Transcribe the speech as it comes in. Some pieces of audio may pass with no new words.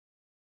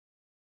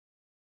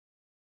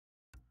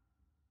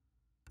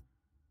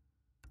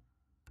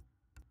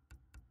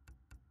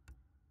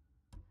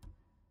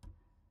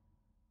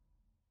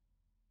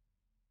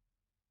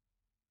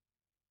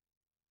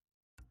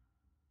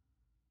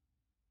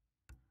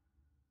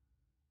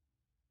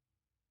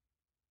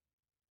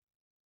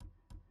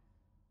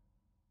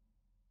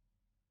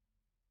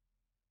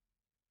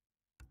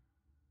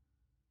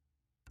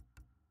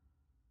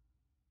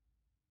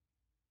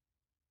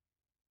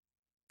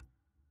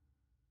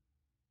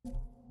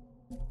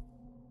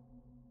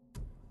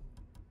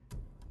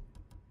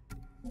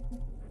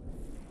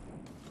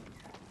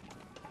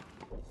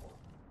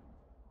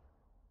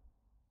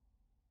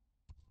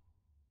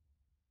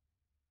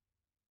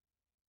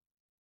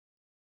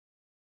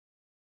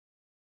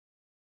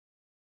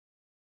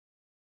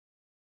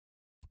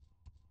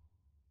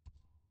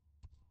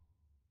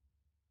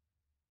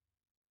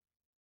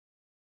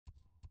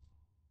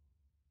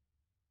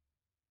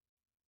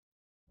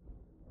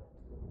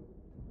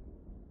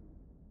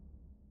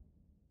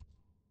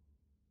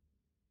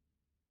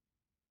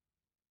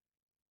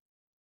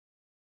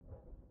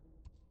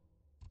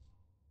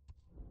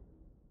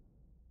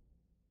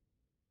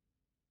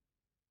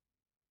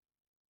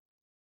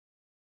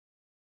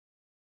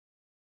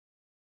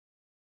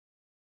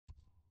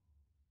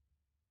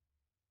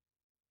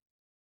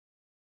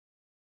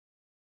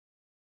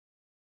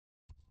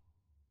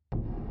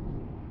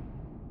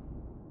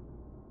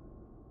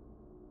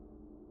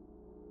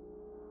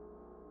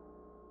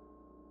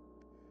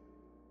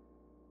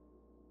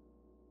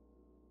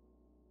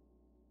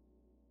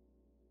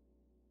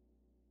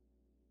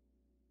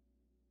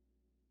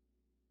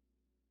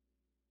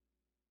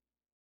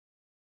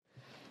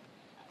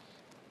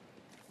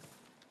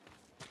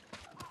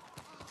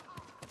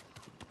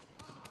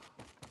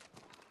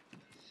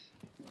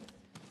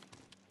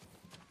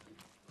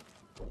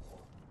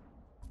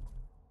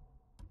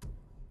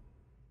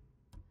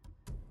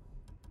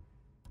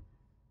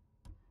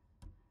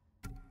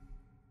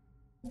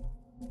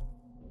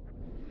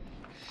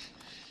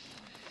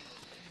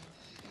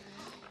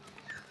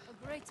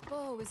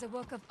bow is a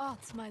work of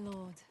art, my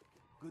lord.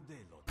 Good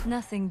day, Lord.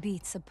 Nothing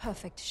beats a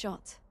perfect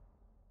shot.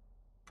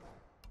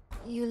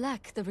 You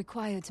lack the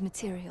required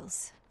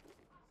materials.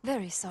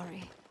 Very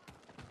sorry.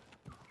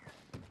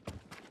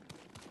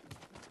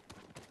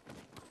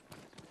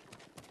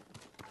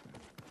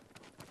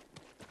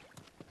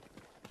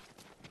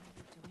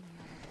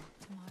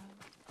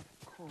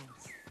 Of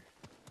course.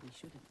 We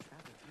should have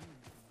traveled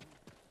in.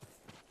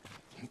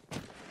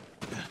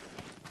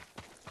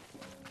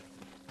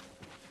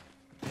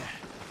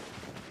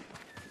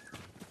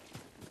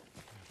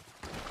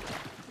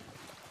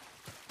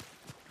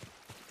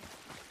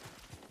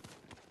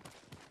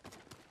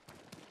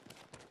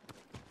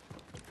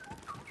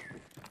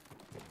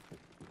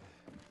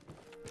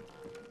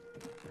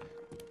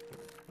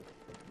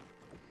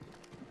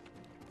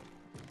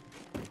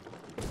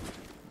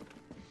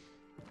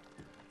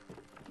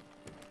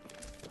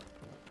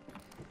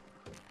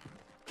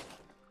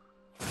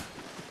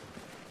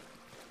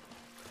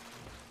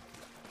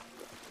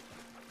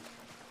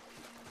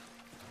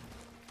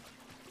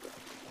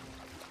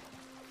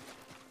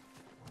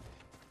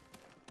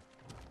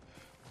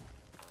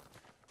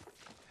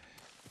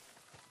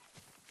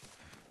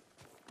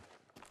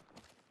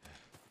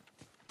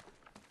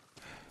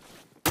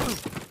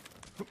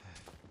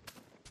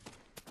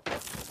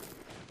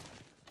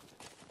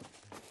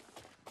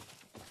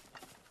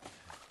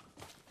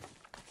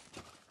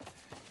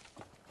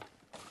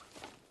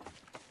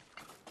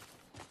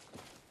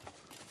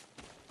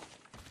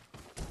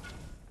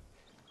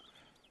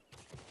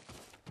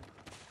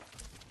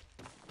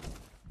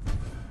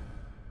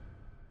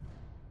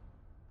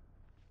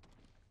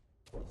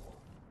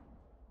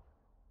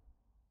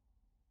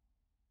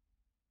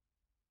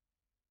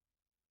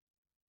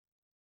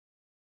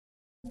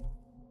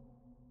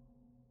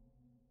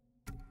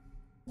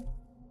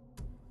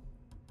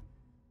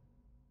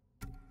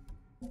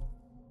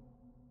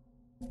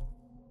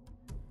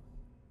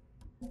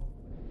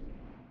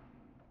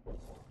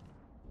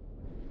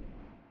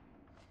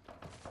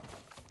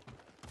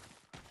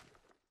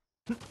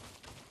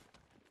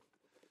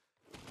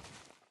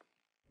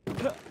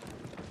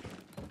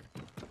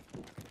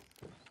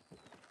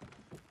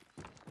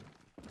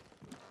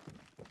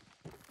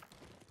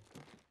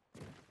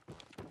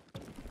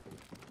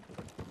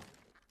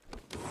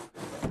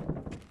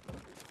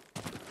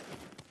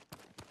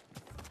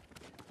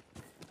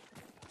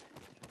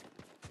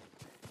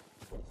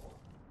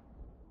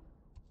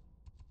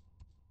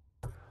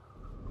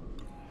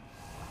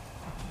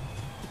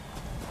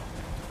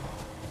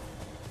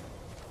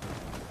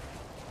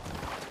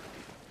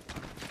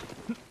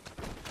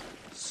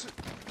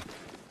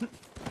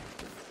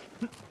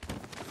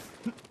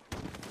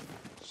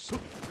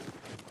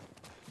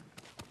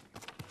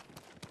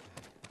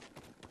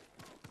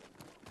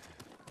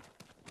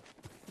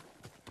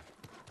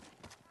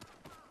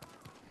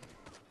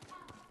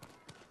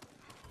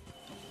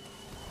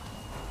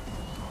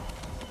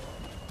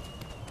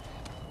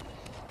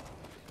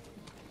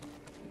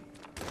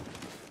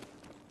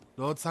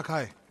 Lord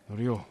Sakai.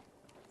 Norio.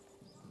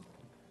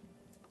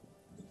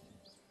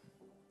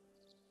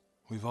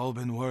 We've all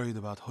been worried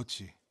about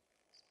Hochi.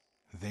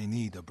 They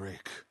need a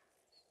break.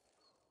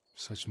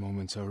 Such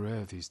moments are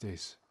rare these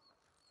days.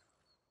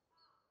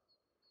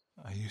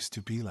 I used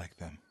to be like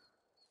them.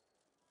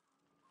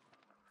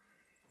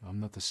 I'm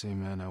not the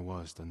same man I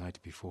was the night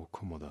before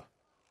Komoda.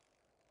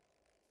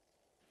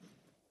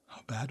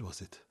 How bad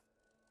was it?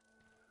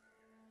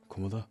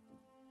 Komoda?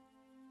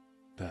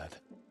 Bad.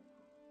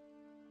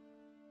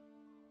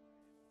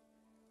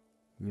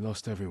 We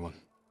lost everyone.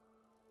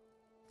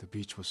 The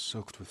beach was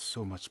soaked with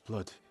so much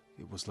blood,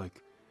 it was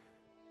like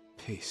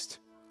paste.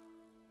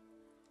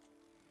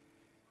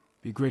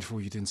 Be grateful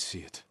you didn't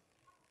see it.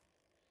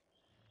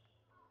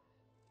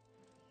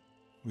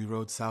 We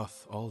rode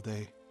south all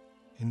day,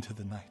 into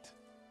the night.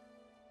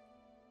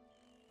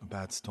 A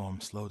bad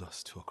storm slowed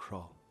us to a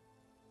crawl.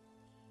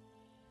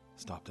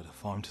 Stopped at a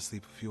farm to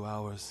sleep a few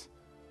hours.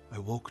 I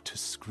woke to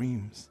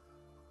screams.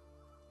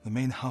 The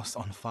main house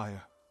on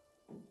fire.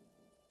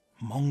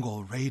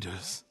 Mongol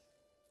raiders.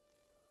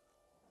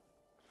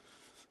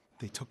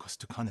 They took us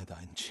to Kaneda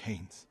in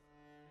chains.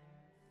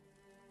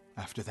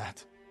 After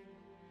that,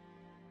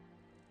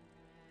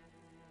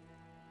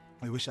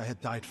 I wish I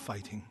had died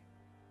fighting.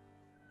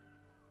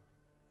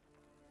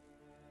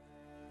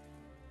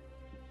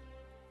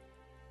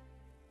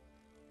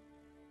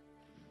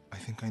 I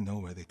think I know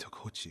where they took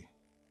Hochi.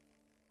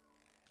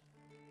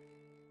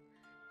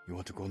 You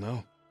want to go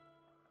now?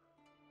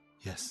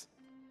 Yes.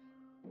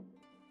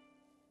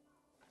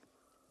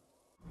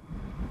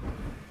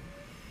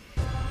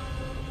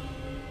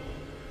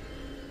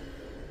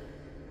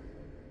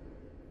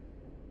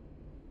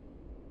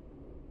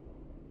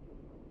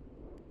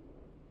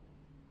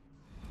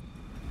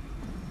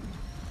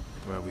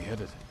 Where are we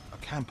headed? A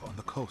camp on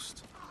the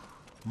coast.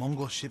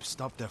 Mongol ships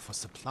stopped there for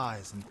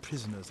supplies and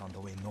prisoners on the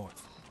way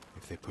north.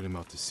 If they put him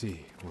out to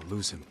sea, we'll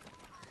lose him.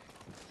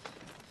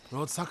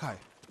 Lord Sakai,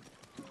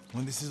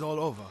 when this is all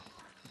over,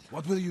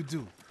 what will you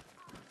do?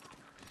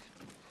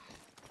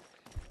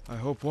 I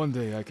hope one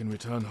day I can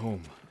return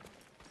home.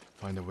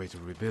 Find a way to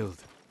rebuild.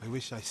 I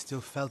wish I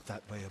still felt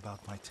that way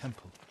about my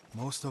temple.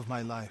 Most of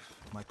my life,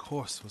 my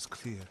course was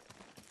clear.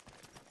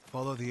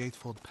 Follow the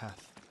Eightfold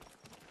Path.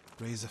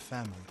 Raise a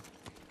family.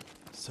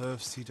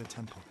 Serve Cedar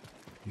Temple.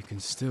 You can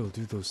still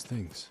do those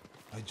things.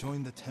 I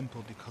joined the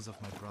temple because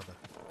of my brother.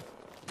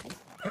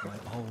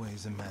 I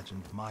always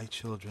imagined my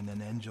children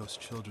and Enjo's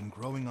children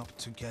growing up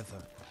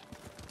together.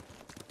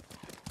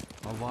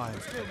 Our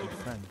wives and good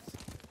friends.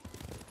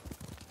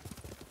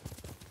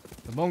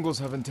 The Mongols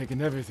haven't taken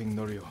everything,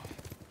 Norio.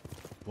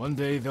 One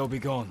day they'll be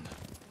gone.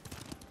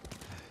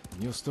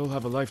 And you'll still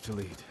have a life to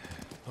lead.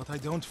 But I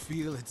don't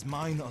feel it's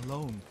mine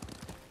alone.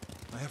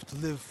 I have to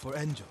live for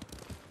Enjo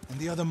and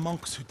the other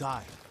monks who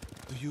died.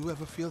 Do you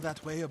ever feel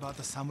that way about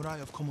the samurai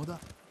of Komoda?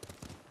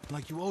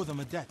 Like you owe them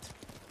a debt?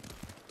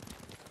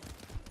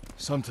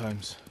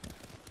 Sometimes.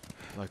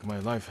 Like my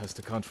life has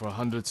to count for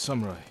 100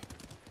 samurai.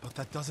 But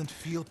that doesn't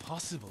feel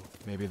possible.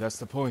 Maybe that's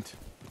the point.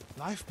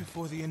 Life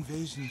before the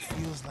invasion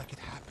feels like it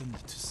happened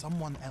to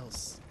someone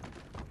else.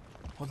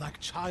 Or like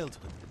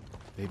childhood.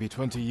 Maybe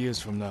 20 years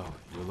from now,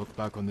 you'll look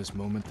back on this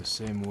moment the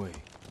same way.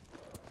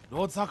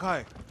 Lord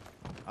Sakai,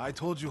 I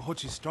told you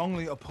Hochi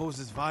strongly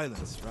opposes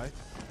violence, right?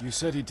 You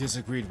said he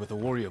disagreed with the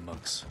warrior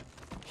monks.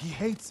 He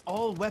hates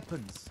all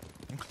weapons,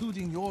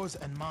 including yours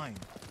and mine.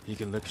 He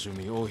can lecture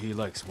me all he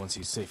likes once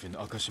he's safe in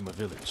Akashima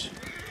village.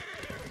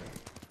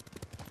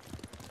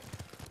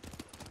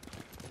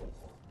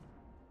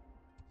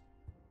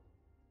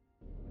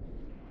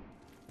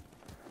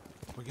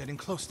 We're getting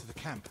close to the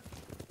camp.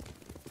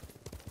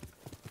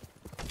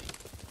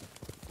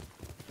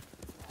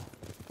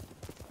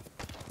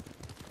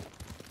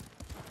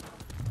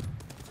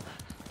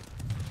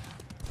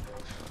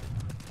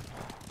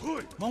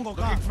 Mongol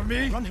guard, for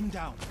me? Run him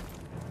down.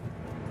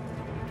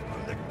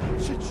 I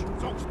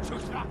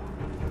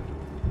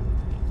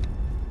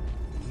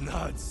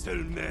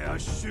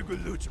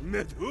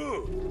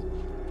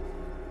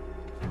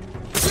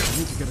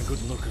need to get a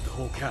good look at the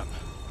whole camp.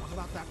 What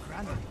about that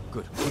granary?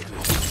 Good, quickly.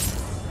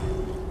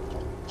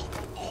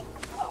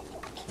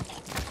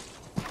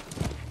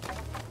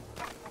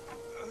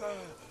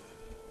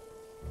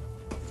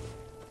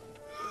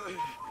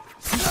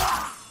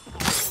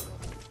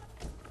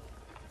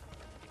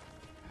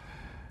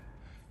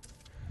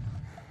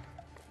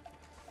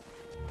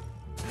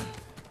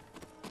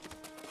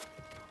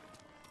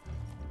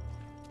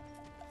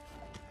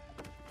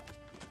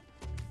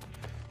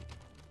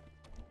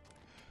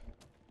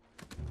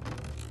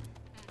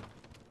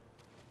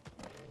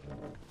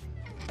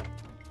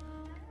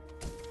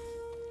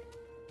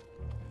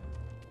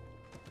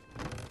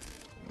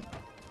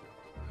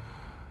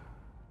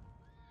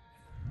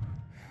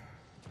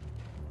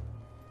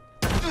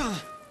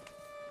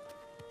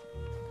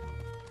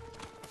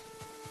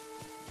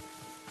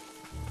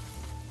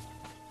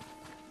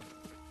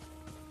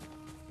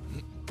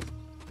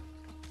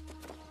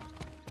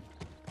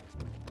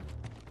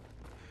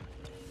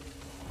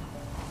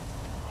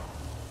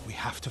 We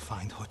have to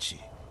find Hochi.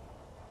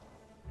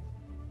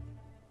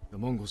 The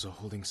Mongols are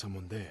holding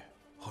someone there.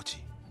 Hochi.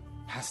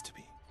 Has to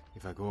be.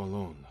 If I go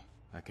alone,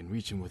 I can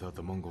reach him without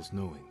the Mongols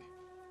knowing.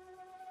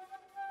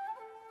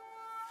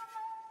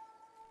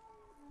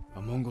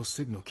 A Mongol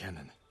signal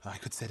cannon. I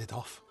could set it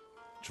off.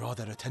 Draw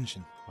their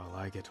attention. While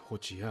I get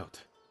Hochi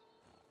out.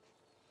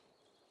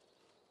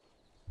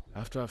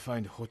 After I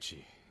find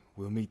Hochi,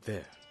 we'll meet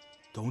there.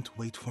 Don't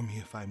wait for me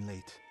if I'm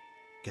late.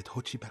 Get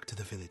Hochi back to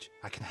the village.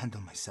 I can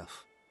handle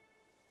myself.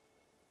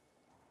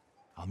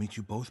 I'll meet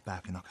you both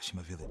back in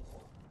Akashima village.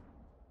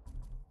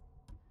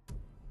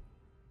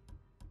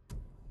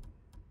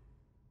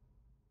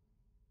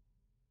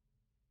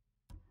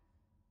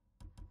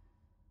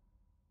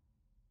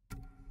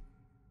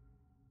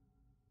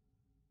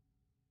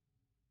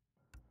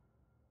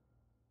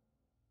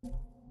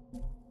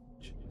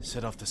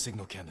 Set off the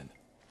signal cannon.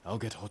 I'll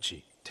get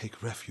Hochi.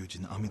 Take refuge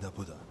in Amida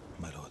Buddha,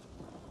 my lord.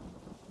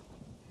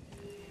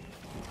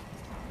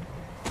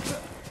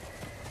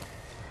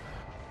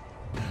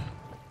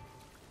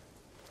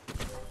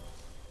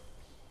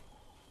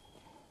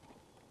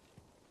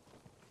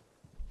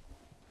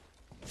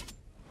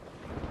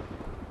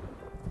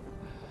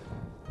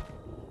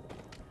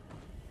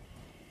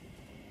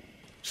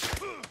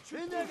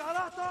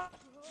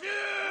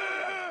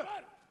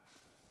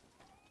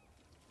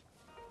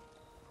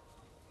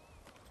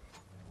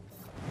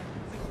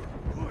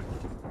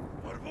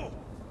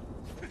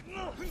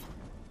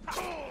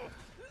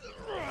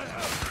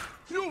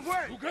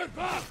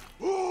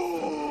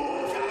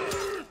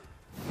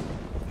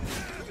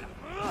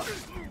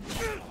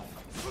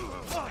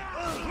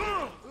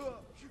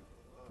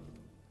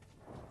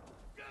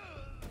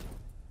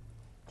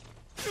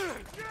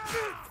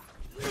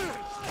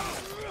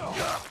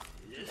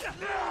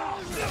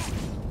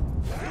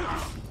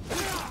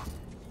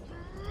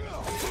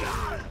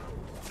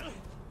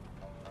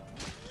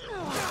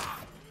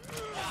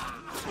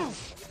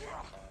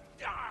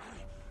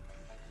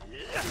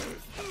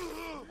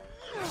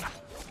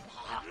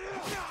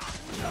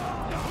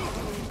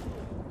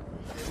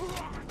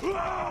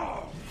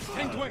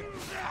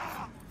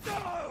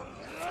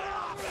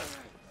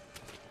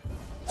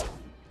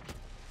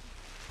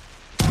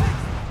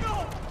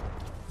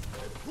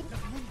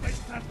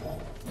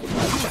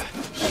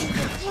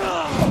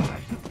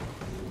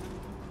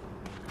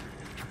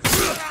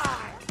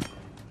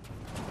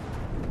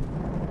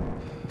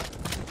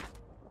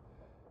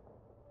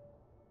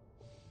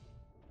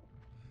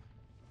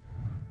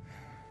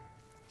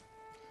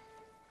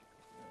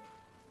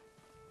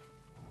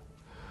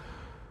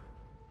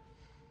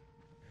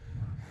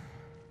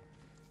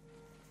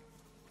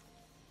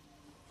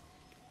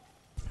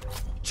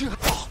 Please,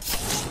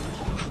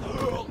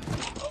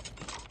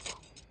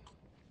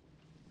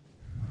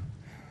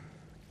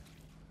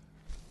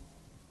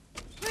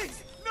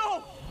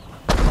 no!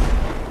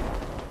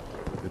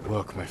 Good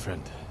work, my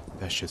friend.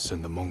 That should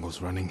send the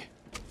Mongols running.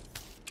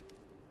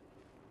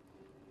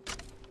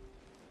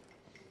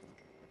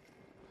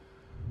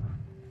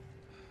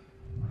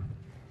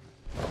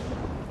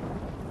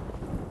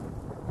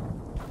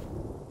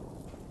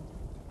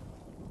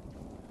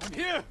 I'm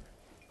here!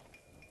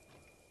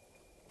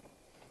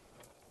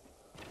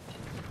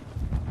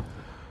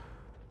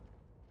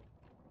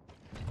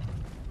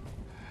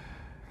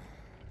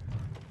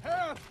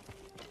 Help!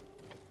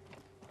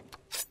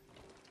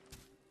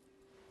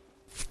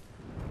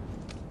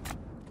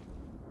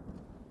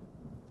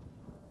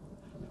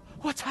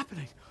 What's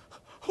happening?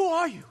 Who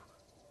are you?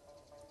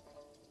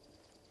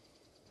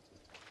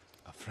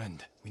 A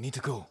friend. We need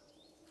to go.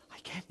 I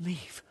can't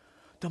leave.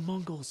 The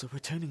Mongols are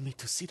returning me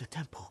to Cedar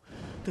Temple.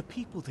 The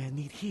people there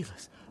need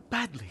healers,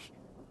 badly.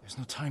 There's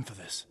no time for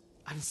this.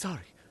 I'm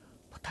sorry,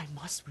 but I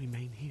must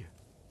remain here.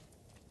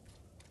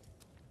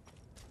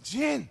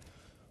 Jin!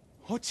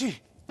 Hochi!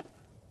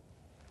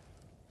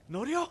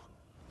 Norio?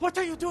 What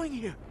are you doing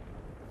here?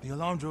 The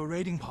alarm drew a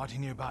raiding party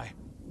nearby.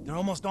 They're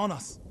almost on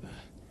us.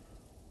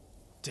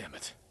 Damn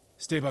it.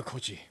 Stay back,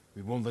 Kochi.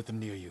 We won't let them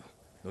near you.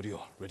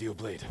 Norio, ready your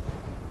blade.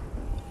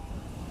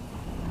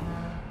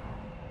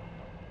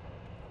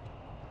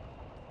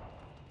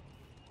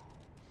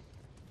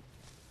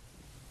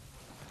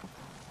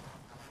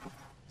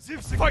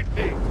 Fight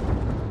me!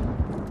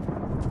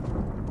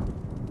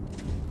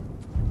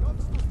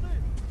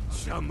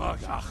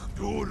 Shamagach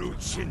dulu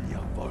chinya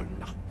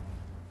volna.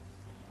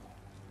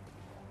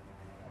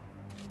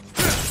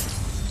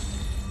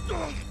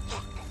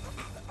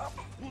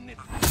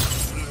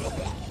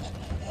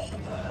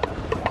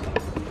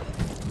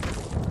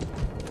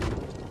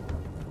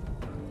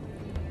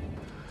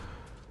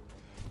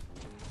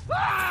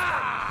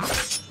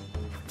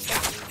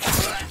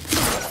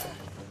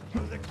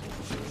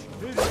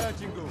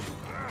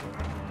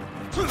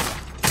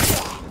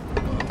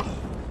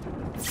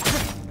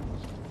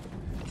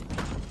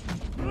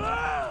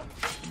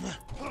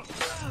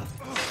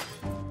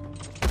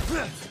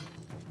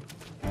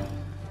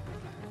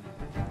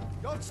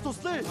 Jetzt to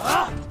stay!